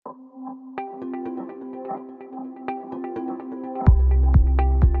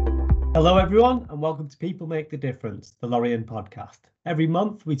Hello, everyone, and welcome to People Make the Difference, the Lorien podcast. Every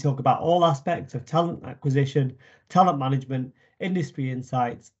month, we talk about all aspects of talent acquisition, talent management, industry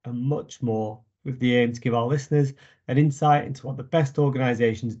insights, and much more, with the aim to give our listeners an insight into what the best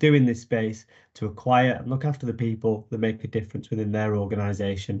organisations do in this space to acquire and look after the people that make a difference within their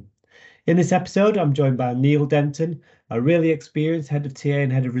organisation. In this episode, I'm joined by Neil Denton, a really experienced head of TA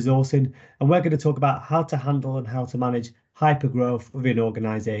and head of resourcing, and we're going to talk about how to handle and how to manage hypergrowth within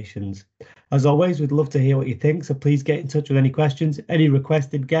organisations. As always, we'd love to hear what you think, so please get in touch with any questions, any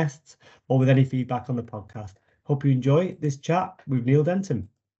requested guests, or with any feedback on the podcast. Hope you enjoy this chat with Neil Denton.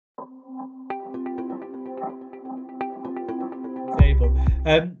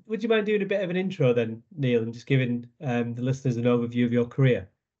 Would you mind doing a bit of an intro then, Neil, and just giving the listeners an overview of your career?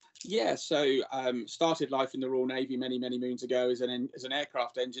 Yeah, so started life in the Royal Navy many moons ago as an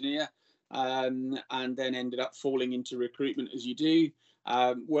aircraft engineer, and then ended up falling into recruitment as you do.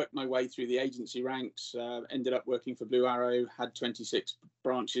 Worked my way through the agency ranks, ended up working for Blue Arrow, had 26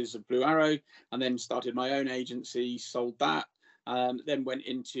 branches of Blue Arrow, and then started my own agency, sold that, then went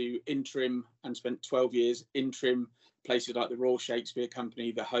into interim and spent 12 years interim, places like the Royal Shakespeare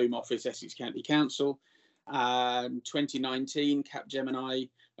Company, the Home Office, Essex County Council. 2019, Capgemini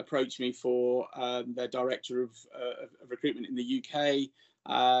approached me for their director of recruitment in the UK,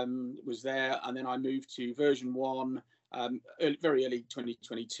 was there, and then I moved to version 1 very early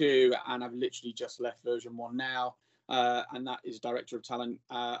 2022, and I've literally just left version 1 now, and that is director of talent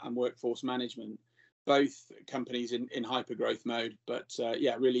and workforce management, both companies in hypergrowth mode, but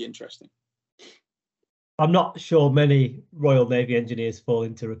yeah, really interesting. I'm not sure many Royal Navy engineers fall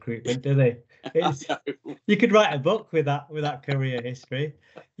into recruitment, do they? You could write a book with that career history.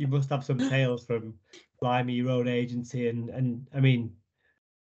 You must have some tales from Blimey, your own agency, and I mean,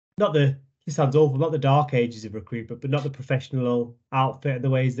 it sounds awful, not the dark ages of recruitment, but not the professional outfit and the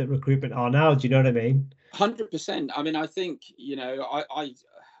ways that recruitment are now. Do you know what I mean? 100%. I mean, I think,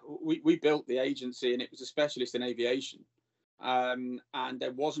 we built the agency and it was a specialist in aviation. And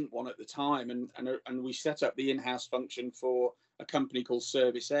there wasn't one at the time, and we set up the in-house function for a company called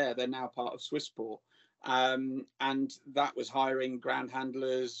Service Air. They're now part of Swissport, and that was hiring ground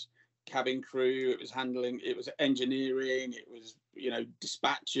handlers, cabin crew. It was engineering. It was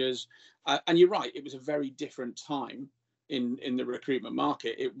dispatchers. And you're right, it was a very different time in the recruitment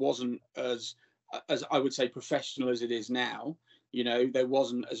market. It wasn't as I would say professional as it is now. There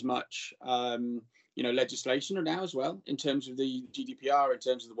wasn't as much legislation now as well in terms of the GDPR, in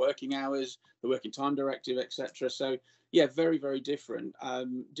terms of the working hours, the working time directive, etc. So yeah, very different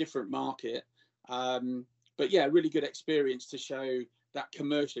market, but yeah, really good experience to show that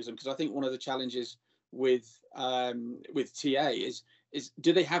commercialism, because I think one of the challenges with TA is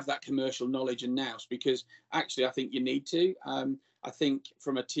do they have that commercial knowledge and nous? Because actually I think you need to. I think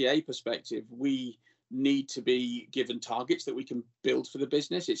from a TA perspective, we need to be given targets that we can build for the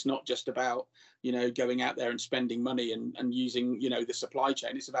business. It's not just about going out there and spending money and using the supply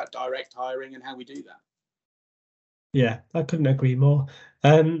chain. It's about direct hiring and how we do that. Yeah, I couldn't agree more.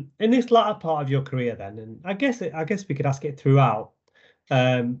 In this latter part of your career then, and I guess we could ask it throughout,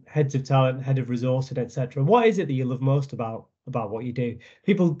 heads of talent, head of resourcing, etc. What is it that you love most about what you do?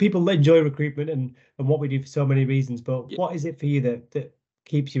 People enjoy recruitment and what we do for so many reasons, but what is it for you that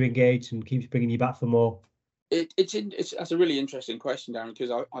keeps you engaged and keeps bringing you back for more? That's a really interesting question, Darren,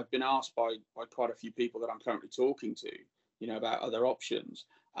 because I've been asked by quite a few people that I'm currently talking to, about other options.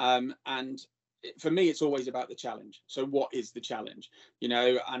 And for me, it's always about the challenge. So what is the challenge?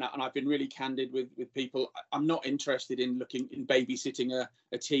 And I've been really candid with people. I'm not interested in babysitting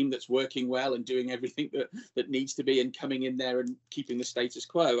a team that's working well and doing everything that needs to be and coming in there and keeping the status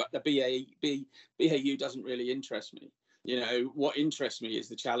quo. The BAU doesn't really interest me. What interests me is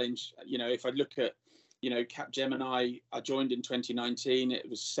the challenge. If I look at, Capgemini, I joined in 2019. It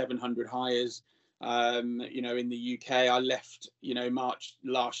was 700 hires. In the UK, I left, March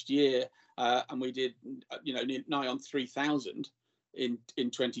last year, and we did, nigh on 3,000 in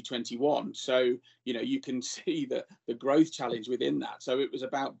 2021. So, you can see the growth challenge within that. So it was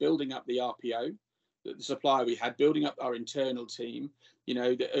about building up the RPO, the supplier we had, building up our internal team.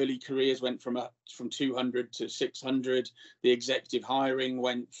 The early careers went from 200 to 600. The executive hiring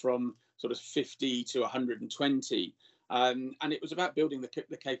went from sort of 50 to 120. And it was about building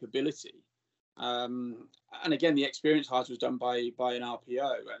the capability. And again, the experience hires was done by an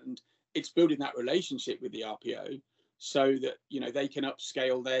RPO, and it's building that relationship with the RPO so that they can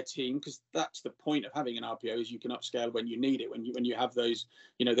upscale their team, because that's the point of having an RPO, is you can upscale when you need it, when you have those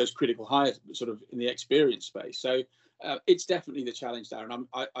those critical hires sort of in the experience space. So it's definitely the challenge there, and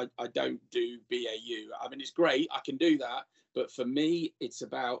I don't do BAU. I mean, it's great, I can do that, but for me it's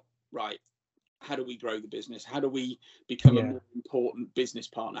about right, how do we grow the business? How do we become a Yeah. more important business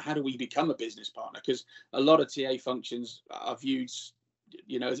partner? How do we become a business partner? Because a lot of TA functions are viewed,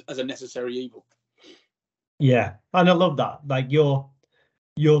 as a necessary evil. Yeah, and I love that. Like you're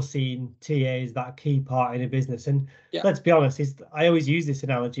seeing TA as that key part in a business. And Yeah. let's be honest, I always use this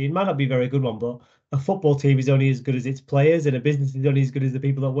analogy. It might not be a very good one, but a football team is only as good as its players, and a business is only as good as the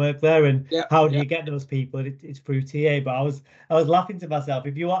people that work there. And Yeah. how do Yeah. you get those people? And it's through TA. But I was laughing to myself.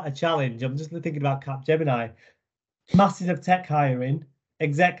 If you want a challenge, I'm just thinking about Capgemini, masses of tech hiring,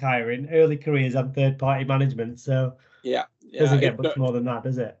 exec hiring, early careers, and third party management. So Yeah. doesn't It, get much more than that,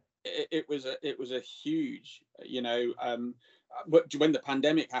 does it? it was a huge, when the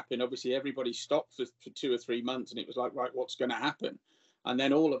pandemic happened, obviously everybody stopped for 2 or 3 months, and it was like, right, what's going to happen? And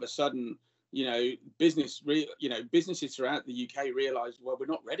then all of a sudden, businesses throughout the UK realized, well, we're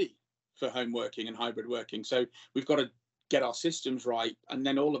not ready for home working and hybrid working, so we've got to get our systems right. And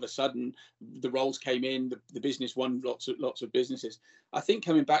then all of a sudden the roles came in, the business won lots of businesses. I think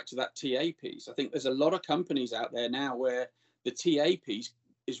coming back to that TA piece, I think there's a lot of companies out there now where the TA piece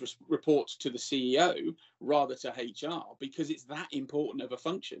reports to the CEO rather to HR, because it's that important of a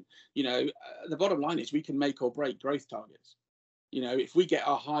function. The bottom line is we can make or break growth targets. If we get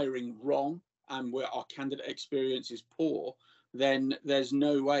our hiring wrong and our candidate experience is poor, then there's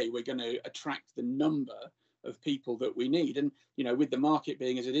no way we're going to attract the number of people that we need. And with the market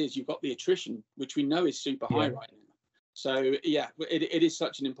being as it is, you've got the attrition, which we know is super high right now. So yeah, it is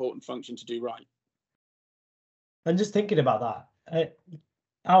such an important function to do right. And just thinking about that,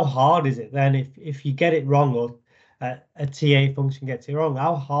 how hard is it then if you get it wrong, or a TA function gets it wrong?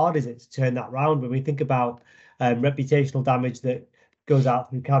 How hard is it to turn that round? When we think about reputational damage that goes out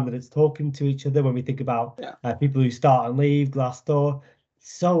through candidates talking to each other, when we think about people who start and leave, Glassdoor,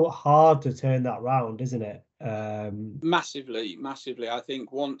 it's so hard to turn that round, isn't it? Massively. I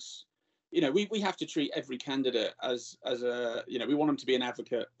think once, we have to treat every candidate as a, we want them to be an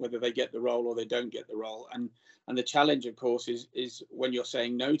advocate, whether they get the role or they don't get the role. And the challenge, of course, is when you're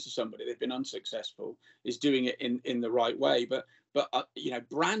saying no to somebody, they've been unsuccessful, is doing it in the right way. But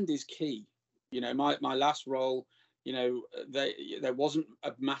brand is key. My last role, there wasn't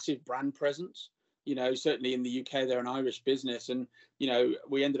a massive brand presence. Certainly in the UK, they're an Irish business, and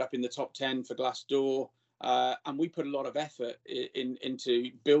we ended up in the top 10 for Glassdoor. And we put a lot of effort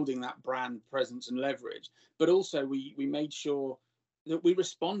into building that brand presence and leverage. But also we made sure that we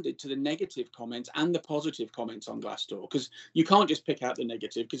responded to the negative comments and the positive comments on Glassdoor, because you can't just pick out the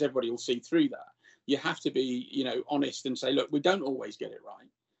negative, because everybody will see through that. You have to be, honest and say, look, we don't always get it right.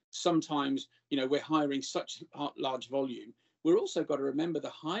 Sometimes, we're hiring such large volume. We're also got to remember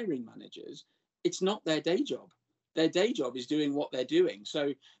the hiring managers, it's not their day job. Their day job is doing what they're doing.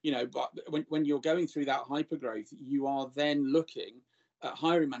 So, but when you're going through that hypergrowth, you are then looking at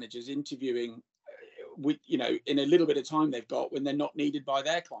hiring managers interviewing with, in a little bit of time they've got when they're not needed by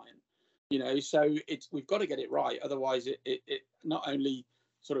their client. So we've got to get it right. Otherwise, it not only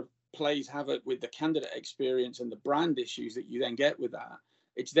sort of plays havoc with the candidate experience and the brand issues that you then get with that,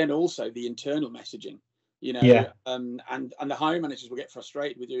 it's then also the internal messaging. And the hiring managers will get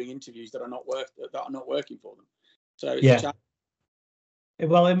frustrated with doing interviews that are not working for them. So it's a challenge.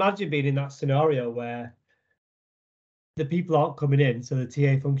 Well, imagine being in that scenario where the people aren't coming in, so the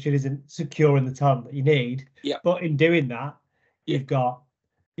TA function isn't securing the talent that you need. Yeah. But in doing that, you've got,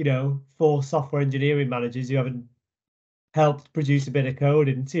 4 software engineering managers who haven't helped produce a bit of code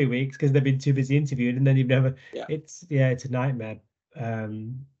in 2 weeks because they've been too busy interviewing, and then you've never. Yeah. It's a nightmare.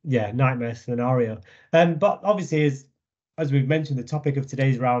 Nightmare scenario. But obviously, as we've mentioned, the topic of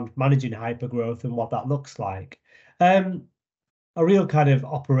today's round, managing hypergrowth and what that looks like. A real kind of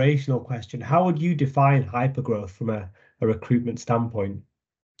operational question: how would you define hypergrowth from a recruitment standpoint?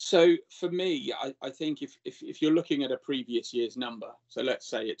 So for me, I think if you're looking at a previous year's number, so let's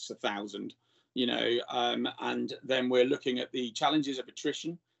say it's 1,000, and then we're looking at the challenges of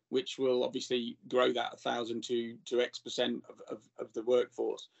attrition, which will obviously grow that 1,000 to X% of the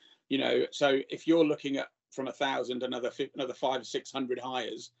workforce. So if you're looking at from 1,000 another 500 or 600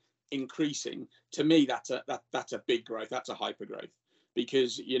 hires increasing, to me that's a big growth. That's a hyper growth,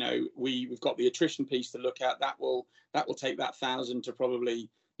 because we've got the attrition piece to look at. That will take that 1,000 to probably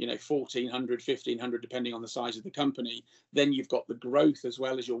 1,400, 1,500, depending on the size of the company. Then you've got the growth as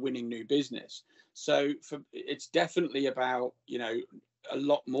well as you're winning new business. So it's definitely about a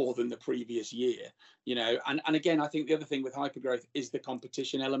lot more than the previous year. And again, I think the other thing with hypergrowth is the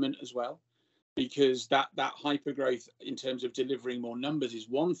competition element as well, because that hypergrowth in terms of delivering more numbers is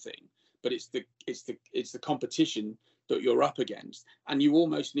one thing, but it's the competition that you're up against, and you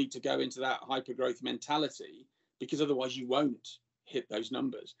almost need to go into that hypergrowth mentality, because otherwise you won't hit those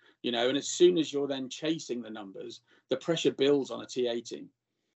numbers, you know, and as soon as you're then chasing the numbers, the pressure builds on a TA team.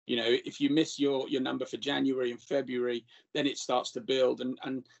 You know, if you miss your number for January and February, then it starts to build,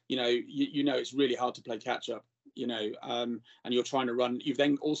 and you know, you know it's really hard to play catch up, you know, and you're trying to run. You've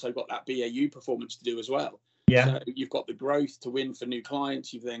then also got that BAU performance to do as well. Yeah. So you've got the growth to win for new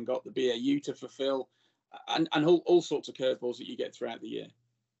clients. You've then got the BAU to fulfill, and all sorts of curveballs that you get throughout the year.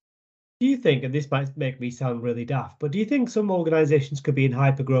 Do you think, and this might make me sound really daft, but do you think some organizations could be in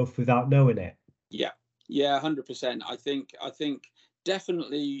hypergrowth without knowing it? Yeah, 100%. I think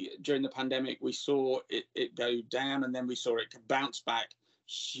definitely during the pandemic we saw it go down, and then we saw it bounce back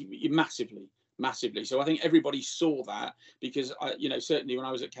massively. So I think everybody saw that, because you know, certainly when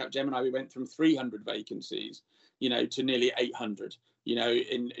I was at Capgemini, we went from 300 vacancies, you know, to nearly 800. You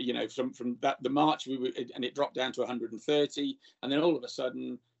know, from that the March and it dropped down to 130, and then all of a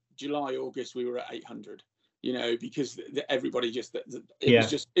sudden July, August we were at 800. You know, because everybody just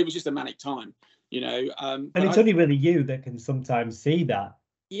it was just a manic time. You know, and it's only really you that can sometimes see that.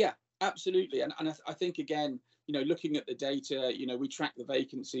 Yeah, absolutely. And I think, again, you know, looking at the data, you know, we track the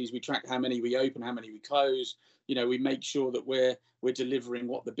vacancies, we track how many we open, how many we close. You know, we make sure that we're delivering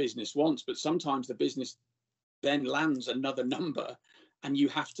what the business wants. But sometimes the business then lands another number, and you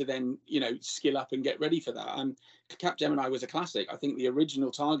have to then, you know, skill up and get ready for that. Capgemini was a classic. I think the original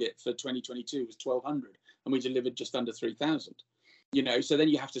target for 2022 was 1,200, and we delivered just under 3,000. You know, so then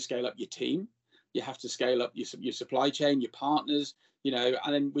you have to scale up your team. You have to scale up your supply chain, your partners, you know,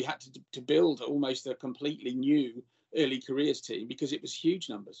 and then we had to build almost a completely new early careers team, because it was huge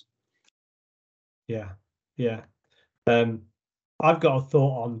numbers. Yeah. I've got a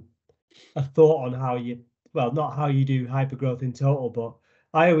thought on how you, well, not how you do hypergrowth in total, but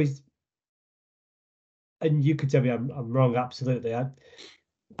I always, and you could tell me I'm wrong, absolutely.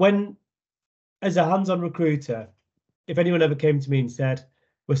 When, as a hands-on recruiter, if anyone ever came to me and said,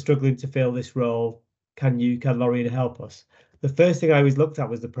 we're struggling to fill this role, can Lorien help us? The first thing I always looked at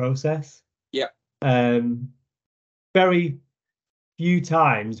was the process. Yeah. Very few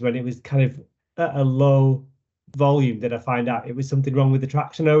times when it was kind of at a low volume did I find out it was something wrong with the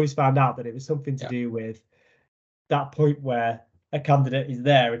traction. I always found out that it was something to do with that point where a candidate is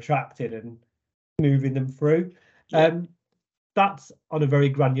there, attracted, and moving them through. Yeah. That's on a very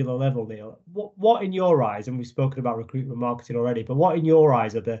granular level, Neil. What in your eyes, and we've spoken about recruitment marketing already, but what in your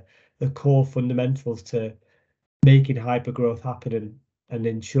eyes are the core fundamentals to making hypergrowth happen and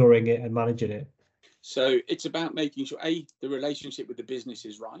ensuring it and managing it? So it's about making sure, the relationship with the business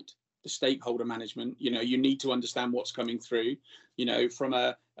is right, the stakeholder management. You know, you need to understand what's coming through. You know, from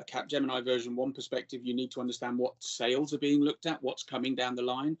a Capgemini version 1 perspective, you need to understand what sales are being looked at, what's coming down the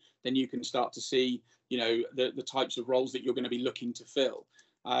line. Then you can start to see, you know, the types of roles that you're going to be looking to fill.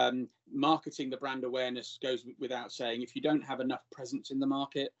 Marketing, the brand awareness goes without saying. If you don't have enough presence in the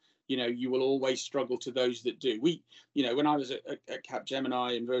market, you know, you will always struggle to those that do. You know, when I was at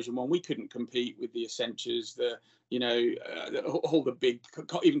Capgemini in version 1, we couldn't compete with the Accentures, all the big,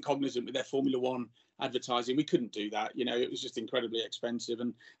 even Cognizant with their Formula One advertising. We couldn't do that. You know, it was just incredibly expensive,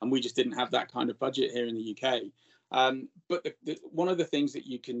 and we just didn't have that kind of budget here in the UK. But one of the things that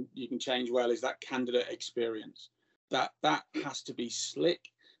you can change well is that candidate experience. That has to be slick.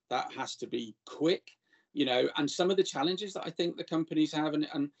 That has to be quick. You know, and some of the challenges that I think the companies have,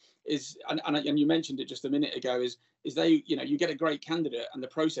 and you mentioned it just a minute ago, is they, you know, you get a great candidate and the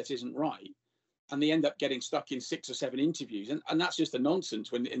process isn't right, and they end up getting stuck in 6 or 7 interviews, and that's just a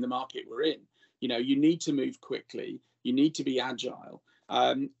nonsense when in the market we're in. You know, you need to move quickly, you need to be agile,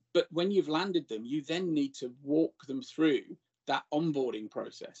 but when you've landed them, you then need to walk them through that onboarding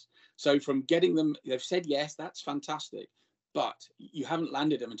process. So from getting them, they've said yes, that's fantastic, but you haven't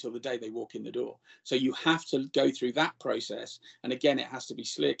landed them until the day they walk in the door. So you have to go through that process. And again, it has to be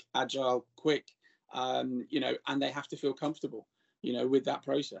slick, agile, quick, you know, and they have to feel comfortable, you know, with that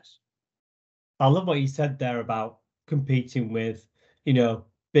process. I love what you said there about competing with, you know,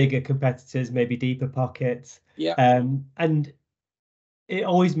 bigger competitors, maybe deeper pockets. Yeah. And it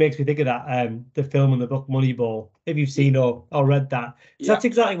always makes me think of that, the film and the book Moneyball, if you've seen or read that. So that's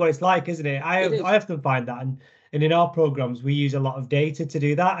exactly what it's like, isn't it? I often find that, and in our programs, we use a lot of data to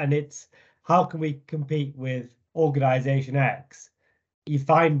do that. And it's, how can we compete with organization X? You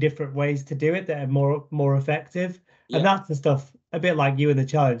find different ways to do it that are more effective. Yeah. And that's the stuff, a bit like you in the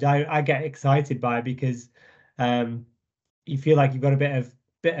challenge, I get excited by, because you feel like you've got a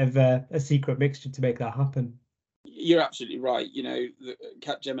bit of a secret mixture to make that happen. You're absolutely right. You know, the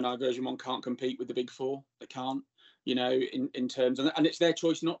Capgemini version 1 can't compete with the big 4. They can't, you know, in terms, and it's their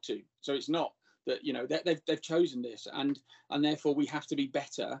choice not to. So it's not that, you know, they've chosen this, and therefore we have to be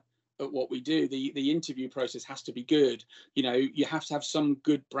better at what we do. The interview process has to be good. You have to have some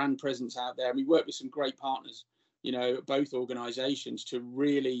good brand presence out there. And we work with some great partners, both organizations, to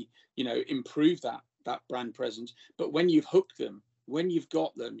really, improve that brand presence. But when you've hooked them, when you've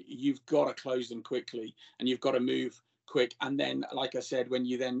got them, you've got to close them quickly, and you've got to move quick. And then, like I said, when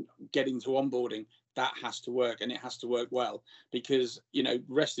you then get into onboarding, that has to work, and it has to work well, because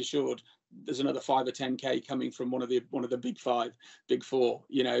rest assured there's another 5 or 10k coming from one of the big five, big four,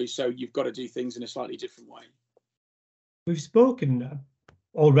 so you've got to do things in a slightly different way. We've spoken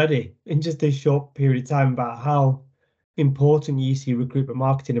already in just this short period of time about how important you see recruitment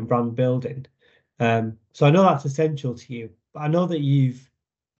marketing and brand building. So I know that's essential to you, but I know that you've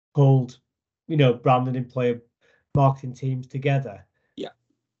pulled, brand and employer marketing teams together. Yeah.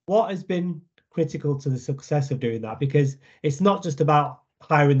 What has been critical to the success of doing that? Because it's not just about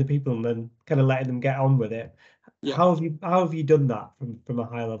hiring the people and then kind of letting them get on with it. Yeah. How have you done that from a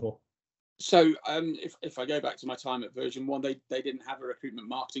high level? So if I go back to my time at Version 1, they didn't have a recruitment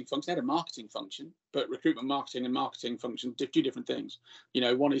marketing function. They had a marketing function, but recruitment marketing and marketing function, two different things.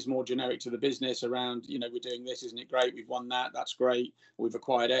 One is more generic to the business around, we're doing this, isn't it great? We've won that, that's great. We've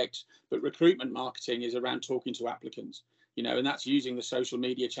acquired X. But recruitment marketing is around talking to applicants, and that's using the social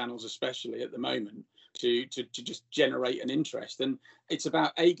media channels, especially at the moment, to just generate an interest. And it's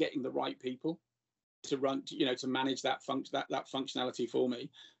about getting the right people to run, to manage that functionality for me,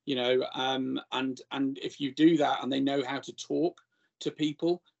 and if you do that and they know how to talk to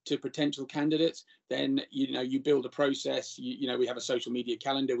people, to potential candidates, then you build a process. We have a social media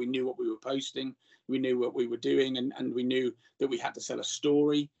calendar. We knew what we were posting, we knew what we were doing, and we knew that we had to sell a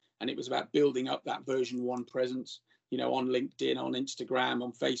story, and it was about building up that Version 1 presence, on LinkedIn, on Instagram,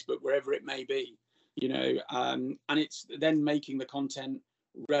 on Facebook, wherever it may be, and it's then making the content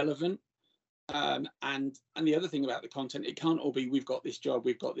relevant. And the other thing about the content, it can't all be we've got this job,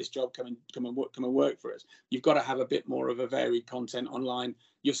 come and work for us. You've got to have a bit more of a varied content online.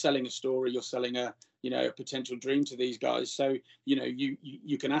 You're selling a story, you're selling a potential dream to these guys. So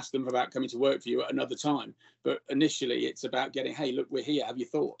you can ask them about coming to work for you at another time, but initially it's about getting, hey, look, we're here, have you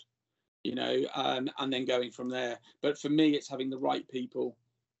thought? And then going from there. But for me, it's having the right people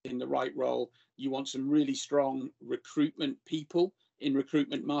in the right role. You want some really strong recruitment people in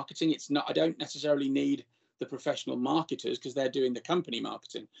recruitment marketing. I don't necessarily need the professional marketers, because they're doing the company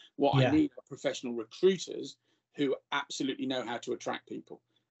marketing. I need are professional recruiters who absolutely know how to attract people.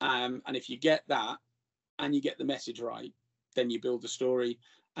 And if you get that and you get the message right, then you build the story,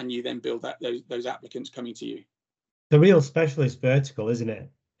 and you then build those applicants coming to you. The real specialist vertical, isn't it?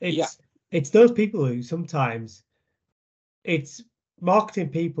 It's those people who sometimes it's marketing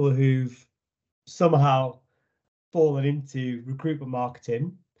people who've somehow fallen into recruitment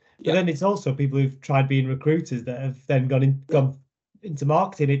marketing, but then it's also people who've tried being recruiters that have then gone into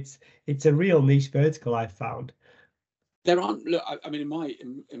marketing. It's a real niche vertical, I've found. There aren't, look, I mean,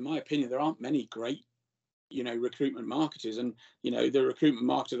 in my opinion, there aren't many great recruitment marketers, and the recruitment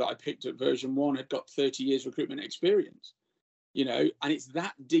marketer that I picked at Version 1 had got 30 years recruitment experience, and it's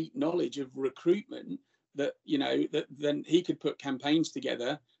that deep knowledge of recruitment that that then he could put campaigns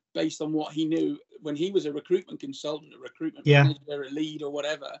together based on what he knew when he was a recruitment consultant, a recruitment manager, a lead, or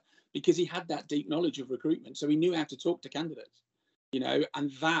whatever, because he had that deep knowledge of recruitment. So he knew how to talk to candidates,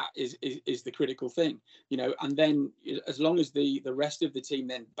 and that is the critical thing, and then as long as the rest of the team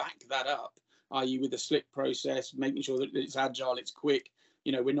then back that up, i.e. with a slick process, making sure that it's agile, it's quick,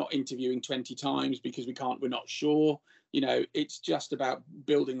 we're not interviewing 20 times because we're not sure, it's just about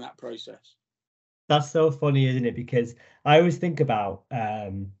building that process. That's so funny, isn't it? Because I always think about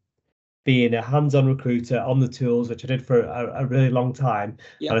being a hands-on recruiter on the tools, which I did for a really long time.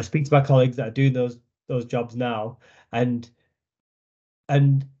 And I speak to my colleagues that are doing those jobs now, and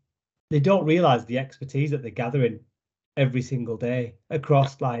they don't realize the expertise that they're gathering every single day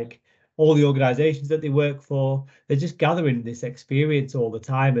across like all the organizations that they work for. They're just gathering this experience all the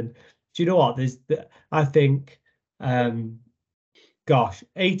time. And do you know what? I think,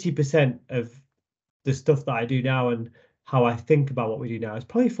 80% of the stuff that I do now and how I think about what we do now is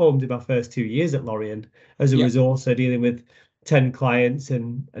probably formed in my first 2 years at Lorien as a resourcer, dealing with 10 clients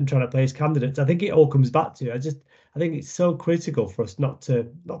and trying to place candidates. I think it all comes back to, I think it's so critical for us not to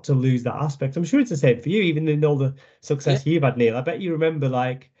lose that aspect. I'm sure it's the same for you, even in all the success you've had, Neil. I bet you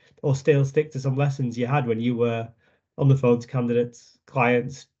remember or still stick to some lessons you had when you were on the phone to candidates,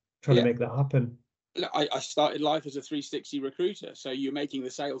 clients, trying to make that happen. I started life as a 360 recruiter. So you're making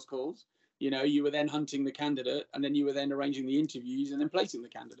the sales calls, you were then hunting the candidate, and then you were then arranging the interviews and then placing the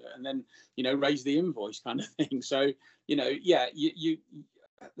candidate, and then, raise the invoice kind of thing. So, I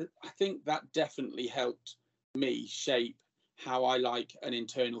think that definitely helped me shape how I like an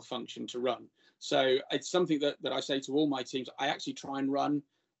internal function to run. So it's something that I say to all my teams. I actually try and run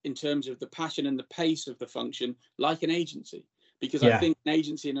in terms of the passion and the pace of the function like an agency, because I think an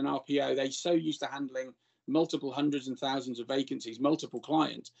agency and an RPO, they're so used to handling multiple hundreds and thousands of vacancies, multiple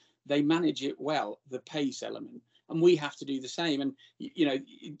clients, they manage it well, the pace element. And we have to do the same. And, you know,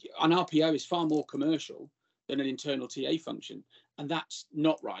 an RPO is far more commercial than an internal TA function. And that's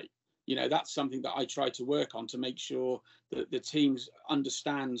not right. You know, that's something that I try to work on to make sure that the teams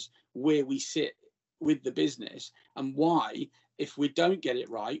understands where we sit with the business and why, if we don't get it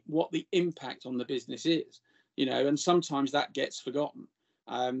right, what the impact on the business is, you know, and sometimes that gets forgotten.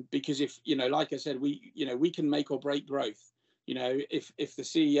 Because if, you know, like I said, we can make or break growth. You know, if the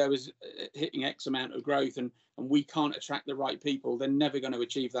CEO is hitting X amount of growth and we can't attract the right people, they're never going to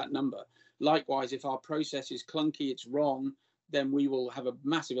achieve that number. Likewise, if our process is clunky, it's wrong, then we will have a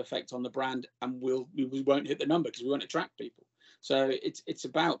massive effect on the brand and we won't hit the number because we won't attract people. So it's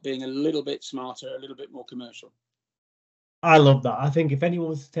about being a little bit smarter, a little bit more commercial. I love that. I think if anyone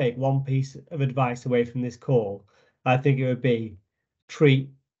was to take one piece of advice away from this call, I think it would be treat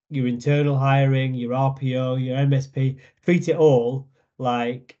your internal hiring, your RPO, your MSP, treat it all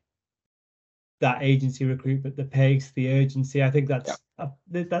like that agency recruitment, the pace, the urgency. I think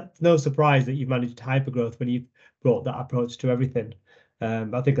that's no surprise that you've managed hypergrowth when you've brought that approach to everything.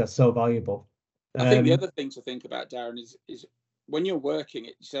 I think that's so valuable. I think the other thing to think about, Darren, is when you're working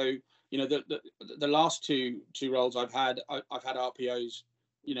it. So, you know, the last two roles I've had RPOs,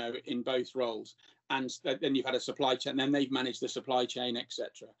 you know, in both roles, and then you've had a supply chain, and then they've managed the supply chain,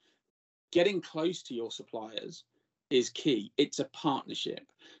 etc. Getting close to your suppliers is key. It's a partnership.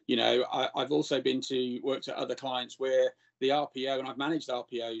 You know, I've also worked at other clients where the RPO, and I've managed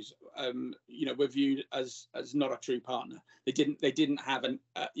RPOs, you know, were viewed as not a true partner. They didn't have an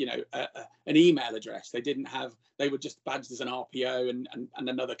email address. They were just badged as an RPO and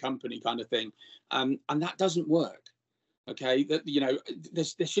another company kind of thing. And that doesn't work. Okay. That, you know,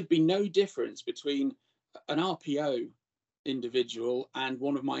 there should be no difference between an RPO individual and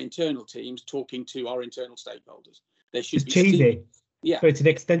one of my internal teams talking to our internal stakeholders. There should be cheesy. Yeah. So it's an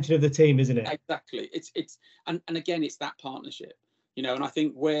extension of the team, isn't it? Exactly. And again, it's that partnership, you know, and I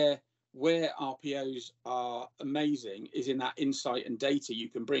think where RPOs are amazing is in that insight and data you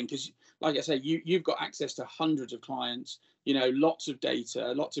can bring, because like I say, you've got access to hundreds of clients, you know, lots of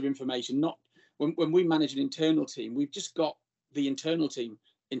data, lots of information. Not when we manage an internal team, we've just got the internal team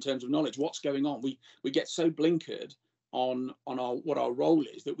in terms of knowledge, what's going on. We get so blinkered on what our role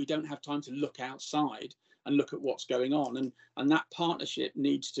is that we don't have time to look outside and look at what's going on, and that partnership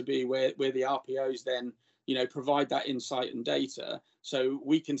needs to be where the RPOs then, you know, provide that insight and data so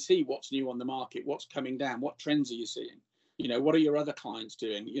we can see what's new on the market, what's coming down, what trends are you seeing, you know, what are your other clients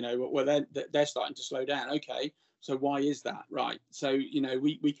doing, you know, where they're starting to slow down. Okay, so why is that? Right. So, you know,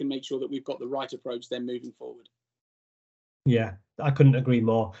 we can make sure that we've got the right approach then moving forward. Yeah, I couldn't agree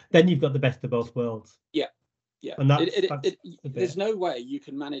more. Then you've got the best of both worlds. Yeah. Yeah, and there's no way you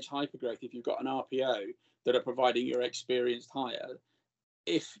can manage hypergrowth if you've got an RPO that are providing your experienced hire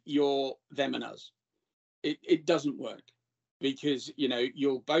if you're them and us. It doesn't work, because, you know,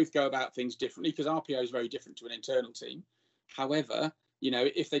 you'll both go about things differently, because RPO is very different to an internal team. However, you know,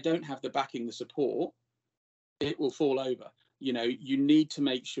 if they don't have the backing, the support, it will fall over. You know, you need to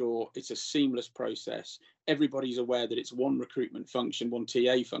make sure it's a seamless process. Everybody's aware that it's one recruitment function, one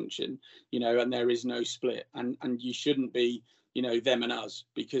TA function, you know, and there is no split. And you shouldn't be, you know, them and us,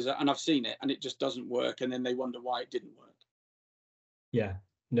 because, and I've seen it, and it just doesn't work. And then they wonder why it didn't work. Yeah,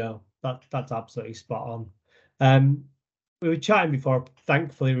 no, that's absolutely spot on. We were chatting before,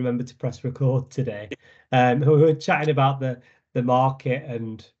 thankfully remembered to press record today. We were chatting about the market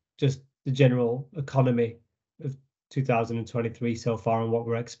and just the general economy of 2023 so far and what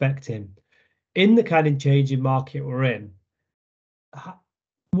we're expecting. In the kind of changing market we're in,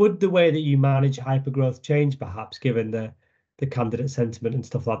 would the way that you manage hypergrowth change perhaps, given the candidate sentiment and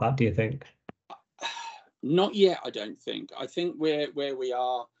stuff like that, do you think? Not yet, I don't think. I think where we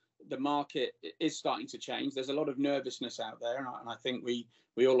are, the market is starting to change. There's a lot of nervousness out there, and I think we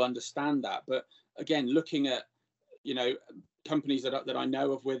all understand that. But again, looking at, you know, companies that I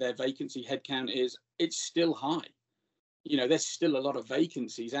know of where their vacancy headcount is, it's still high. You know, there's still a lot of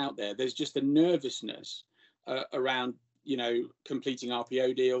vacancies out there. There's just a nervousness around, you know, completing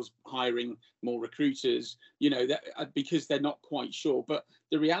RPO deals, hiring more recruiters, you know, because they're not quite sure. But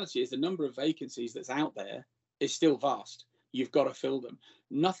the reality is the number of vacancies that's out there is still vast. You've got to fill them.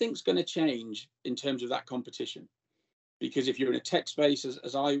 Nothing's going to change in terms of that competition, because if you're in a tech space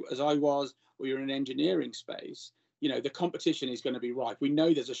as I was, or you're in an engineering space, you know, the competition is going to be rife. We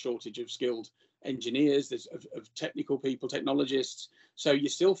know there's a shortage of skilled engineers, there's of technical people, technologists. So you're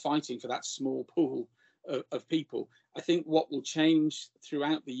still fighting for that small pool of people. I think what will change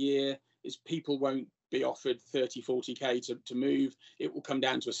throughout the year is people won't be offered 30, 40K to move. It will come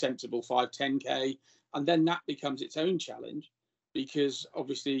down to a sensible 5, 10K. And then that becomes its own challenge, because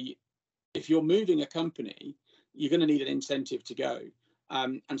obviously if you're moving a company, you're going to need an incentive to go.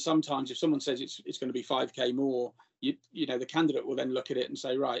 And sometimes if someone says it's going to be 5K more, you know, the candidate will then look at it and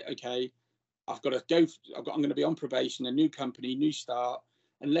say, right, okay, I've got to go. I'm going to be on probation, a new company, new start.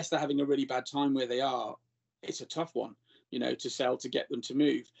 Unless they're having a really bad time where they are, it's a tough one, you know, to sell to get them to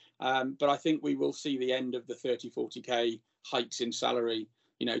move. But I think we will see the end of the 30, 40K hikes in salary,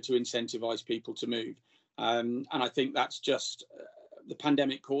 you know, to incentivize people to move. And I think that's just the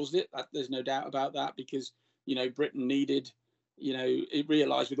pandemic caused it. There's no doubt about that, because, you know, Britain needed, you know, it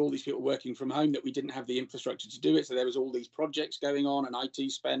realized with all these people working from home that we didn't have the infrastructure to do it. So there was all these projects going on, and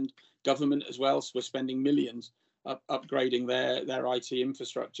IT spend, government as well, so we're spending millions upgrading their IT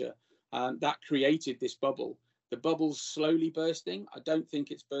infrastructure. That created this bubble. The bubble's slowly bursting. I don't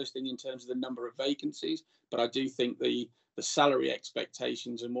think it's bursting in terms of the number of vacancies, but I do think the salary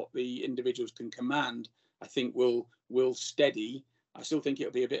expectations and what the individuals can command, I think will steady. I still think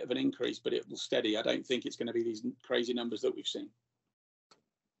it'll be a bit of an increase, but it will steady. I don't think it's going to be these crazy numbers that we've seen.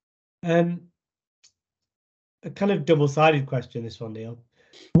 A kind of double-sided question, this one, Neil.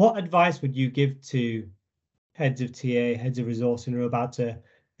 What advice would you give to heads of TA, heads of resourcing who are about to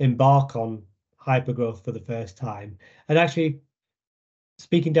embark on hypergrowth for the first time? And actually,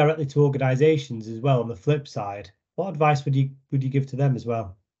 speaking directly to organizations as well, on the flip side, what advice would you give to them as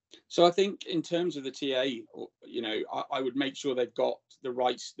well? So I think in terms of the TA, you know, I would make sure they've got the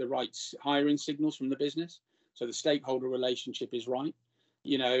right hiring signals from the business. So the stakeholder relationship is right.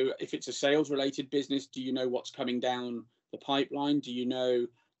 You know, if it's a sales related business, do you know what's coming down the pipeline? Do you know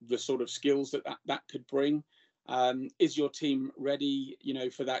the sort of skills that could bring? Is your team ready, you know,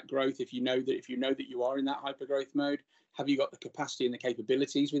 for that growth? If you know that you are in that hypergrowth mode, have you got the capacity and the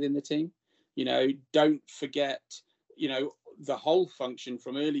capabilities within the team? You know, don't forget, you know, the whole function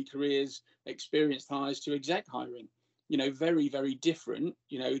from early careers, experienced hires to exec hiring. You know, very, very different.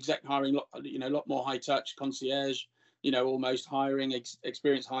 You know, exec hiring, you know, a lot more high touch, concierge, you know, almost hiring,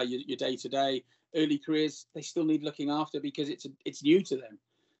 experience hire your day to day. Early careers, they still need looking after because it's new to them,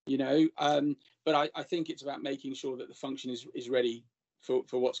 you know. But I think it's about making sure that the function is ready for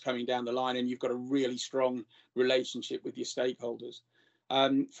what's coming down the line, and you've got a really strong relationship with your stakeholders.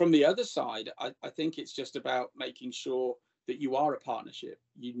 From the other side, I think it's just about making sure that you are a partnership.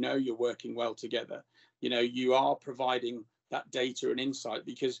 You know, you're working well together. You know, you are providing that data and insight,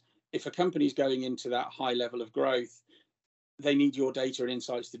 because if a company's going into that high level of growth, they need your data and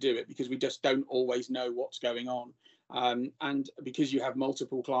insights to do it, because we just don't always know what's going on. And because you have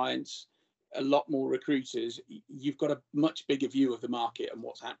multiple clients, a lot more recruiters, you've got a much bigger view of the market and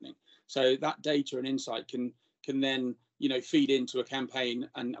what's happening. So that data and insight can then, you know, feed into a campaign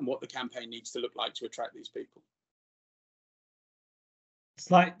and what the campaign needs to look like to attract these people.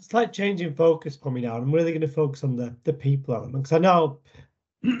 Slight change in focus for me now. I'm really going to focus on the people element, because I know,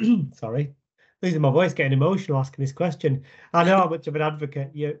 sorry, losing my voice, getting emotional asking this question. I know how much of an advocate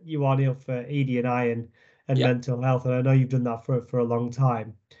you are, Neil, for ED&I and Yeah. mental health, and I know you've done that for a long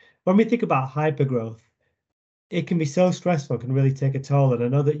time. When we think about hypergrowth, it can be so stressful, it can really take a toll. And I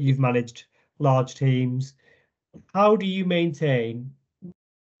know that you've managed large teams. How do you maintain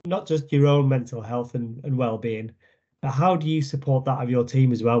not just your own mental health and well-being, but how do you support that of your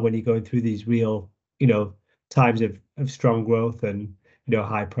team as well when you're going through these real, you know, times of strong growth and, you know,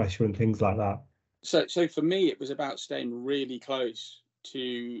 high pressure and things like that? So for me, it was about staying really close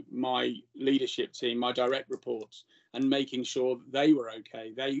to my leadership team, my direct reports, and making sure they were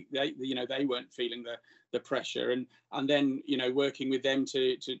okay. They you know, they weren't feeling the pressure, and then, you know, working with them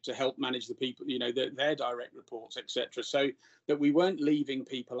to help manage the people, you know, their direct reports, etc., so that we weren't leaving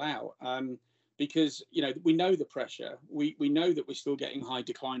people out. Because, you know, we know the pressure. We know that we're still getting high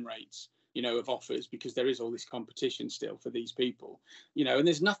decline rates, you know, of offers, because there is all this competition still for these people, you know, and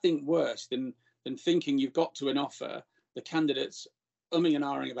there's nothing worse than thinking you've got to an offer, the candidate's umming and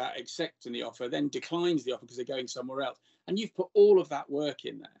ahhing about accepting the offer, then declines the offer because they're going somewhere else, and you've put all of that work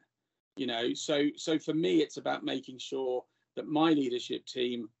in there, you know. So for me, it's about making sure that my leadership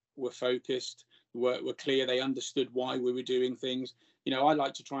team were focused, were clear, they understood why we were doing things. You know, I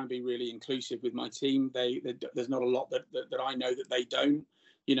like to try and be really inclusive with my team. There's not a lot that I know that they don't,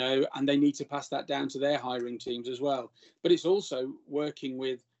 you know, and they need to pass that down to their hiring teams as well. But it's also working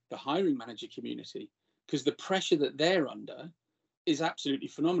with the hiring manager community, because the pressure that they're under is absolutely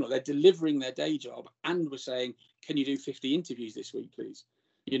phenomenal. They're delivering their day job, and we're saying, can you do 50 interviews this week, please?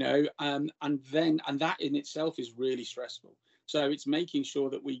 and that in itself is really stressful. So it's making sure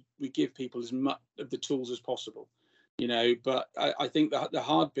that we give people as much of the tools as possible, but I think that the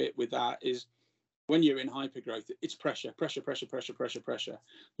hard bit with that is when you're in hypergrowth, it's pressure.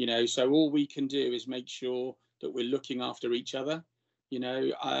 So all we can do is make sure that we're looking after each other.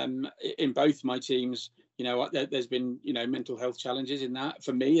 In both my teams, there's been, mental health challenges in that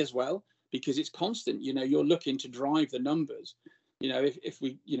for me as well, because it's constant. You're looking to drive the numbers. If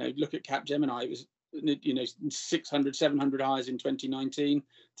we, look at Capgemini, it was, 600, 700 hires in 2019,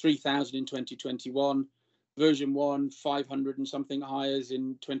 3,000 in 2021. Version 1, 500 and something hires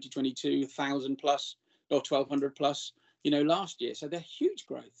in 2022, 1,000 plus or 1,200 plus, last year. So they're huge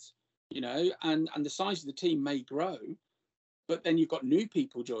growths, and the size of the team may grow, but then you've got new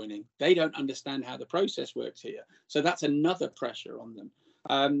people joining. They don't understand how the process works here. So that's another pressure on them.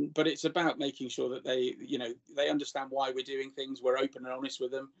 But it's about making sure that they understand why we're doing things. We're open and honest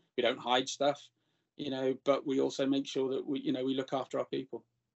with them. We don't hide stuff, but we also make sure that we look after our people.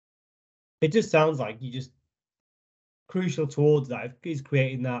 It just sounds like you just crucial towards that is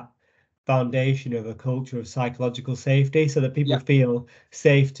creating that foundation of a culture of psychological safety, so that people feel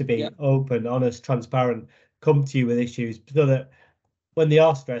safe to be open, honest, transparent, come to you with issues, so that when they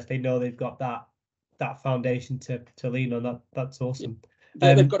are stressed, they know they've got that foundation to lean on. That's awesome.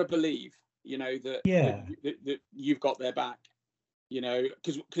 They've got to believe, that you've got their back,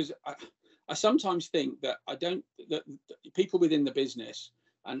 because I sometimes think that that people within the business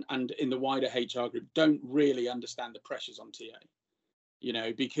and in the wider HR group don't really understand the pressures on TA,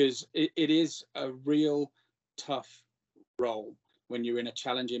 because it is a real tough role when you're in a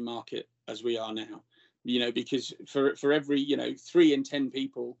challenging market as we are now, because for every, 3 in 10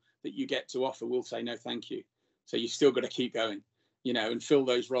 people that you get to offer will say no thank you. So you've still got to keep going, and fill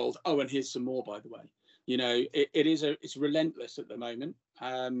those roles. Oh, and here's some more, by the way. It's relentless at the moment,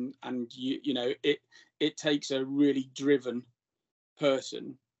 and it takes a really driven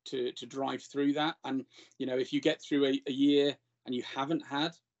person to drive through that. And if you get through a year and you haven't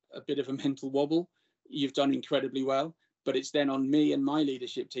had a bit of a mental wobble, you've done incredibly well. But it's then on me and my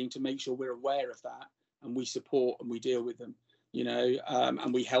leadership team to make sure we're aware of that, and we support and we deal with them,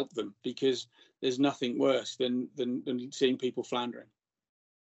 and we help them, because there's nothing worse than seeing people floundering.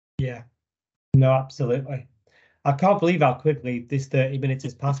 Yeah, no, absolutely. I can't believe how quickly this 30 minutes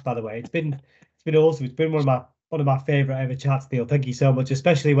has passed, by the way. It's been awesome. It's been one of my favorite ever chats, Neil. Thank you so much,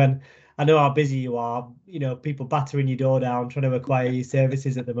 especially when I know how busy you are, people battering your door down, trying to acquire your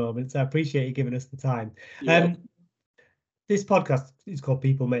services at the moment. So I appreciate you giving us the time. This podcast is called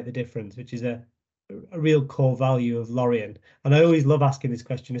People Make the Difference, which is a real core value of Lorien. And I always love asking this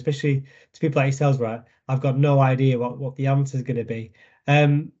question, especially to people like yourselves, right? I've got no idea what the answer is going to be.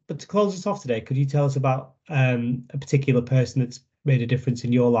 But to close us off today, could you tell us about a particular person that's made a difference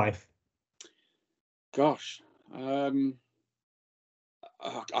in your life? Gosh, I mean,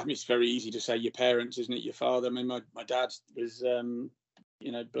 it's very easy to say your parents, isn't it? Your father. I mean, my dad was,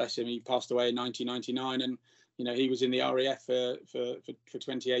 bless him, he passed away in 1999, and he was in the RAF for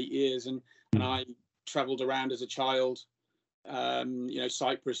 28 years, and I travelled around as a child,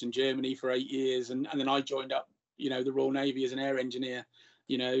 Cyprus and Germany for 8 years, and then I joined up, the Royal Navy as an air engineer.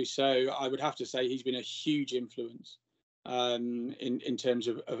 So I would have to say he's been a huge influence in terms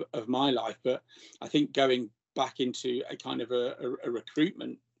of my life. But I think going back into a kind of a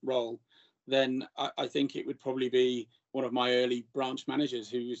recruitment role, then I think it would probably be one of my early branch managers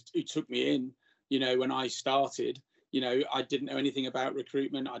who took me in, when I started. I didn't know anything about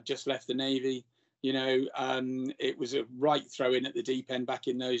recruitment. I'd just left the Navy. It was a right throw in at the deep end back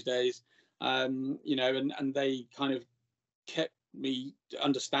in those days. And they kind of kept me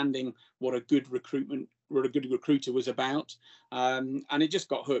understanding what a good recruiter was about. And it just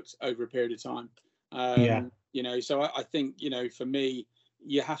got hooked over a period of time. So I think, for me,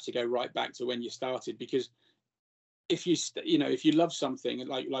 you have to go right back to when you started, because if you love something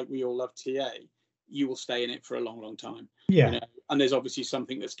like we all love TA, you will stay in it for a long, long time. And there's obviously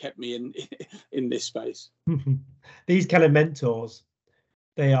something that's kept me in this space. These kind of mentors,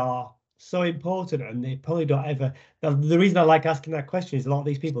 they are so important, and they probably don't ever. The reason I like asking that question is a lot of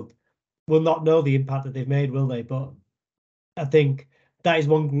these people will not know the impact that they've made, will they? But I think that is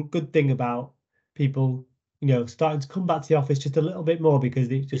one good thing about people, starting to come back to the office just a little bit more, because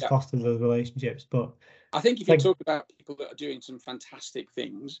it just fosters those relationships. But I think if you talk about people that are doing some fantastic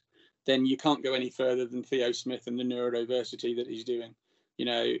things, then you can't go any further than Theo Smith and the neurodiversity that he's doing.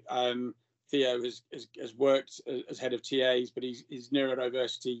 Theo has worked as head of TAs, but his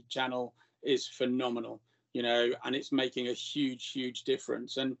neurodiversity channel is phenomenal, and it's making a huge, huge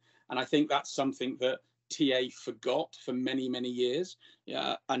difference. And I think that's something that TA forgot for many, many years.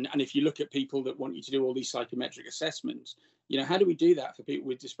 And if you look at people that want you to do all these psychometric assessments, how do we do that for people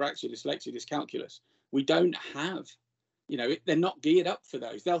with dyspraxia, dyslexia, dyscalculus? We don't have, they're not geared up for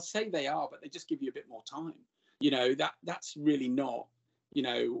those. They'll say they are, but they just give you a bit more time. That's really not,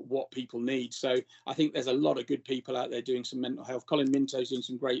 what people need. So I think there's a lot of good people out there doing some mental health. Colin Minto's doing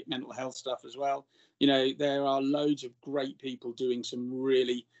some great mental health stuff as well. There are loads of great people doing some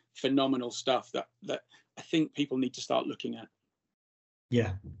really phenomenal stuff that I think people need to start looking at.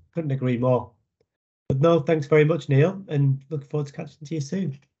 Yeah, couldn't agree more. But no, thanks very much, Neil, and look forward to catching you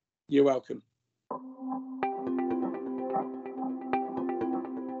soon. You're welcome.